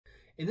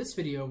In this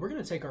video, we're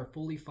going to take our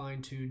fully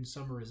fine-tuned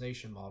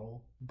summarization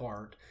model,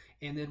 BART,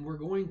 and then we're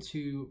going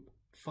to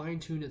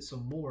fine-tune it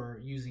some more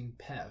using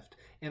PEFT.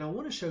 And I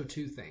want to show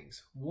two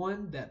things.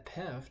 One, that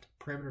PEFT,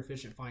 parameter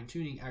efficient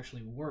fine-tuning,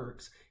 actually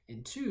works,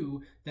 and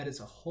two, that it's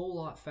a whole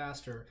lot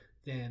faster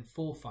than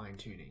full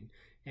fine-tuning.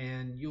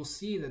 And you'll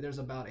see that there's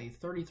about a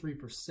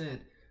 33%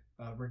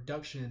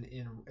 reduction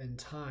in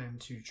time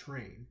to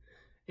train.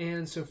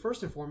 And so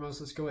first and foremost,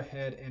 let's go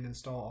ahead and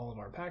install all of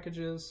our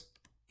packages.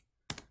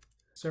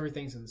 So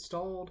everything's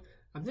installed.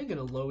 I'm then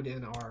going to load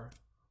in our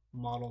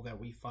model that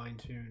we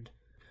fine-tuned.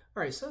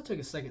 All right, so that took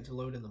a second to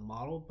load in the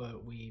model,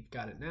 but we've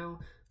got it now.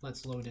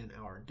 Let's load in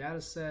our data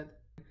set.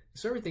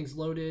 So everything's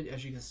loaded.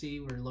 As you can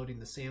see, we're loading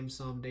the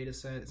SamSum data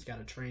set. It's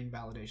got a train,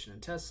 validation,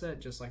 and test set,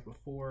 just like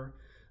before.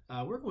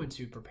 We're going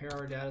to prepare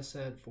our data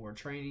set for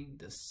training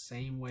the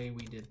same way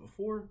we did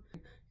before.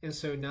 And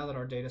so now that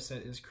our data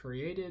set is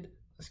created,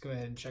 let's go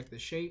ahead and check the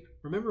shape.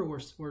 Remember,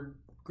 we're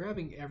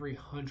grabbing every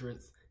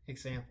 100th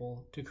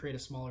example to create a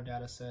smaller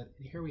data set,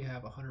 and here we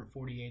have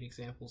 148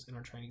 examples in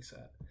our training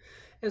set.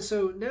 And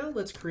so now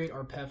let's create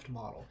our PEFT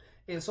model.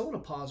 And so I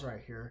want to pause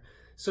right here.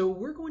 So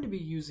we're going to be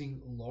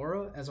using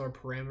LoRa as our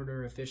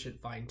parameter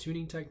efficient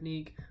fine-tuning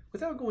technique.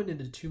 Without going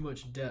into too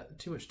much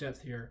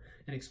depth here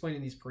and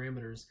explaining these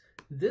parameters,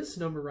 this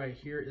number right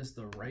here is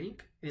the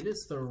rank, and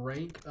it's the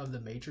rank of the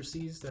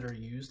matrices that are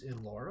used in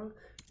LoRa.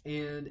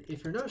 And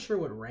if you're not sure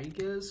what rank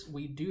is,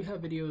 we do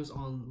have videos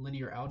on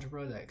linear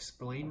algebra that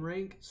explain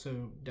rank,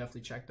 so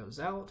definitely check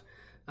those out.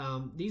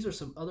 These are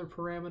some other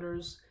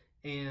parameters,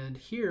 and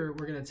here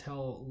we're going to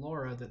tell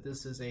LoRa that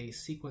this is a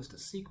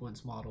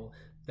sequence-to-sequence model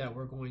that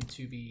we're going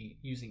to be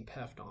using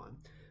PEFT on.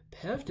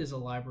 PEFT is a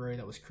library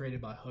that was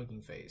created by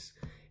Hugging Face.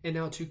 And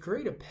now to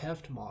create a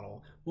PEFT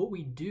model, what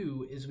we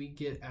do is we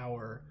get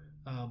our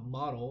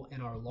model in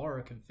our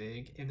LoRa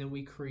config, and then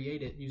we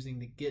create it using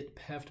the get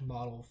PEFT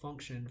model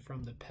function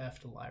from the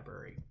PEFT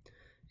library.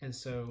 And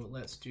so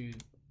let's do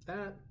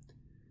that.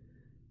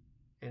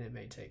 And it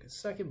may take a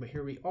second, but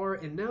here we are.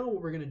 And now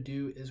what we're going to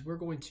do is we're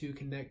going to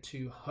connect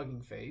to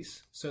Hugging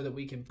Face so that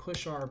we can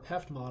push our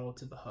PEFT model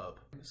to the hub.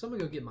 So I'm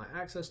going to go get my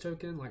access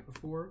token like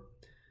before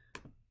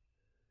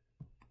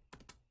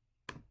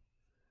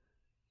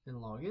and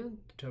log in.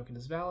 The token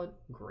is valid.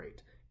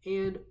 Great.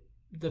 And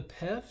the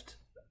PEFT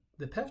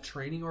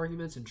training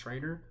arguments in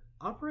trainer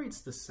operates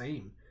the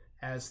same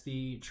as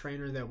the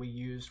trainer that we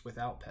used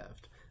without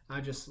PEFT. I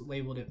just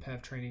labeled it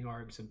PEFT training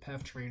args and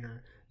PEFT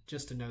trainer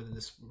just to know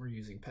that we're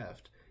using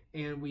PEFT.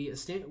 And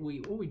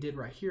what we did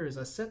right here is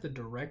I set the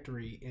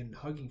directory in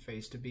Hugging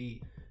Face to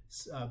be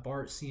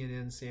BART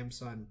CNN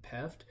SamSum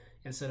PEFT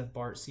instead of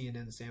BART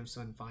CNN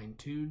SamSum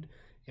fine-tuned.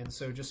 And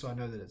so just so I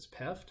know that it's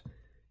PEFT.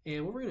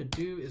 And what we're going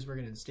to do is we're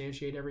going to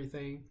instantiate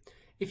everything.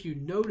 If you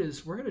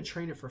notice, we're going to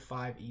train it for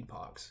 5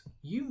 epochs.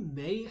 You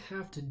may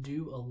have to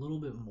do a little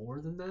bit more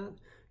than that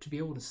to be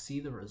able to see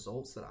the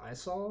results that I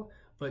saw,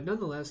 but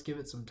nonetheless, give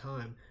it some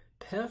time.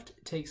 PEFT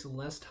takes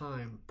less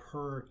time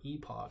per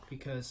epoch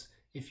because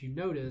if you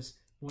notice,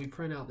 when we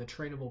print out the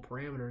trainable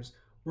parameters,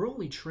 we're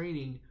only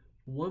training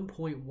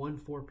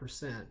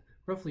 1.14%,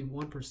 roughly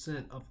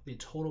 1% of the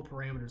total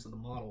parameters of the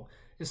model.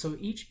 And so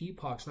each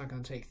epoch's not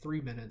going to take 3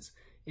 minutes.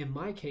 In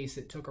my case,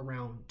 it took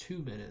around 2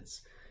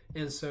 minutes.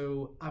 And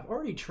so I've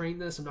already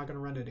trained this. I'm not going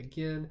to run it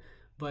again,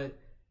 but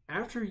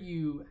after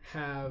you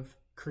have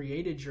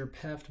created your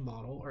PEFT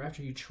model, or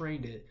after you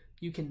trained it,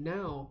 you can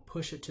now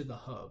push it to the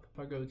hub. If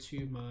I go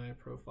to my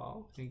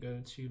profile and go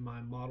to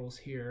my models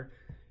here,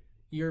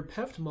 your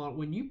PEFT model,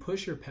 when you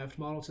push your PEFT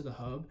model to the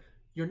hub,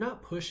 you're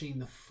not pushing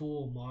the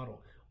full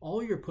model.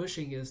 All you're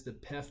pushing is the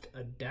PEFT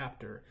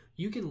adapter.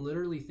 You can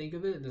literally think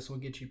of it, and this will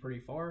get you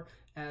pretty far,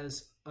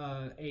 as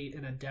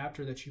an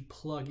adapter that you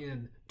plug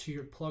in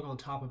to plug on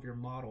top of your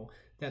model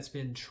that's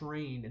been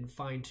trained and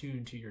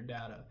fine-tuned to your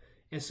data.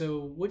 And so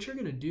what you're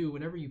going to do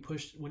whenever you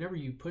push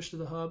to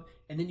the hub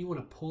and then you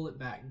want to pull it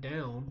back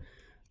down,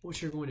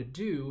 what you're going to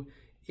do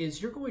is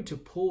you're going to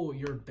pull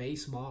your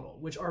base model,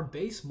 which our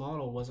base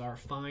model was our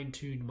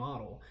fine-tuned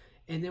model,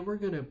 and then we're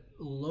going to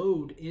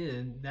load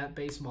in that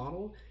base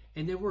model,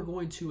 and then we're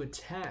going to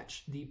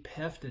attach the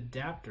PEFT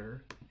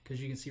adapter,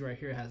 because you can see right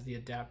here it has the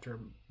adapter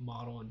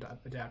model and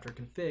adapter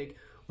config.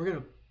 We're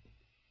going to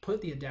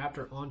put the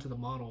adapter onto the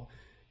model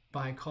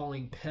by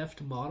calling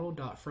PEFT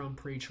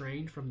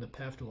model.fromPretrained from the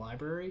PEFT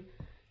library,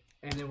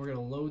 and then we're going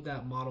to load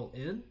that model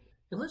in.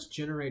 And let's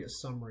generate a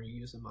summary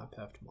using my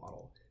PEFT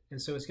model.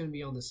 And so it's going to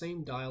be on the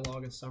same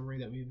dialog and summary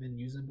that we've been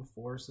using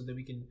before so that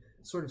we can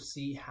sort of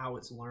see how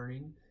it's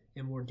learning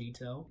in more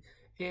detail.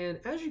 And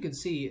as you can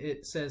see,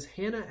 it says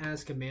Hannah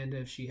asked Amanda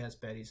if she has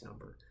Betty's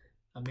number.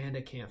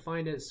 Amanda can't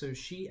find it, so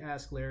she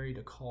asked Larry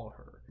to call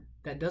her.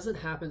 That doesn't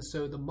happen,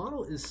 so the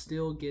model is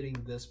still getting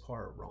this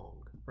part wrong,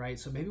 right?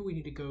 So maybe we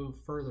need to go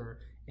further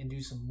and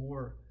do some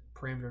more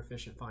parameter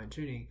efficient fine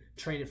tuning,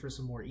 train it for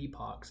some more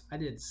epochs. I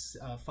did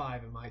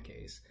 5 in my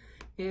case.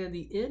 And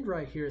the end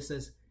right here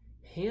says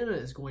Hannah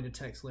is going to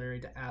text Larry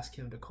to ask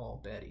him to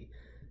call Betty.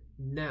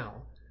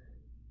 Now,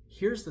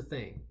 here's the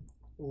thing.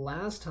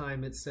 Last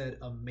time it said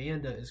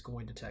Amanda is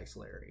going to text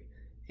Larry.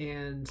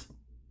 And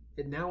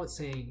now it's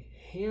saying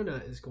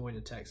Hannah is going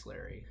to text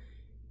Larry.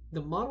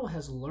 The model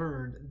has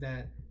learned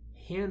that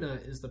Hannah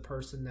is the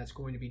person that's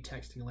going to be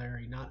texting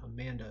Larry, not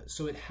Amanda.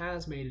 So it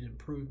has made an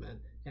improvement,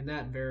 and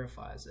that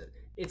verifies it.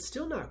 It's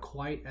still not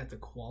quite at the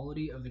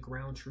quality of the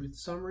ground truth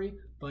summary,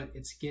 but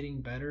it's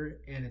getting better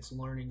and it's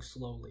learning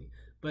slowly.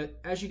 But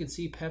as you can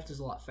see, PEFT is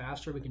a lot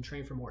faster. We can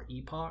train for more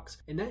epochs,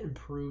 and that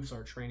improves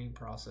our training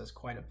process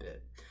quite a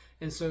bit.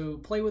 And so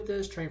play with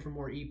this, train for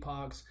more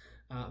epochs,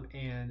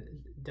 and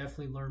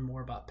definitely learn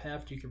more about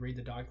PEFT. You can read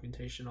the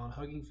documentation on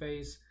Hugging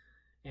Face.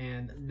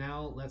 And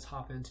now let's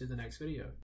hop into the next video.